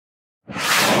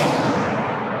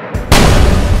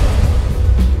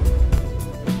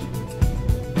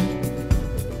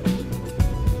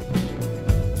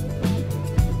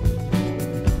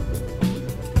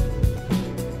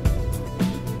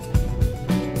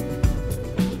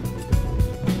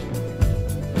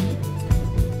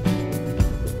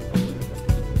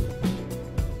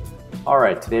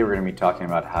Alright, today we're going to be talking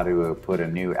about how to put a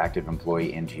new active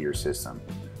employee into your system.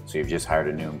 So you've just hired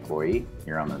a new employee,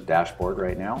 you're on the dashboard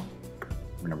right now.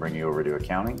 I'm going to bring you over to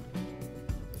accounting.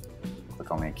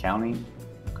 Click on the accounting,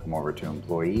 come over to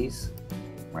employees.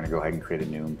 We're going to go ahead and create a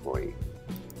new employee.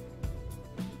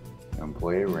 New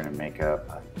employee, we're going to make up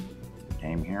a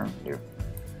name here. Do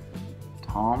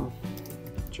Tom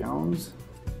Jones.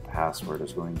 Password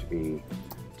is going to be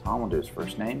Tom, we'll do his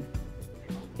first name.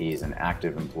 He's an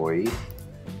active employee.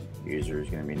 User is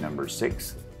going to be number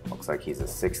 6. Looks like he's a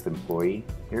 6th employee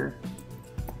here.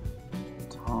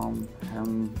 Tom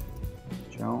M.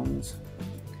 Jones.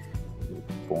 He was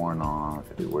born on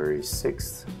February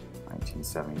 6th,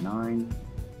 1979.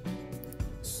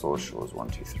 Social is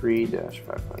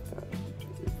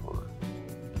 123-55-234.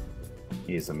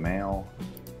 He is a male.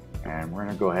 And we're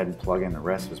going to go ahead and plug in the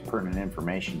rest of his pertinent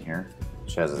information here,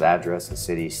 which has his address, his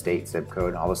city, state, zip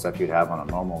code, all the stuff you'd have on a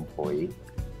normal employee.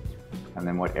 And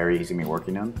then what area he's going to be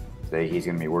working in. Today he's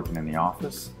going to be working in the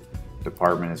office.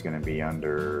 Department is going to be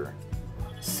under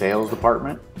sales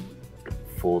department.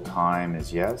 Full-time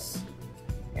is yes.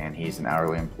 And he's an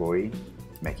hourly employee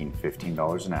making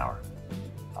 $15 an hour.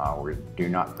 We do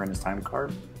not print his time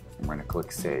card. And we're going to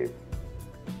click save.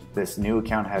 This new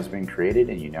account has been created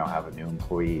and you now have a new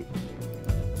employee.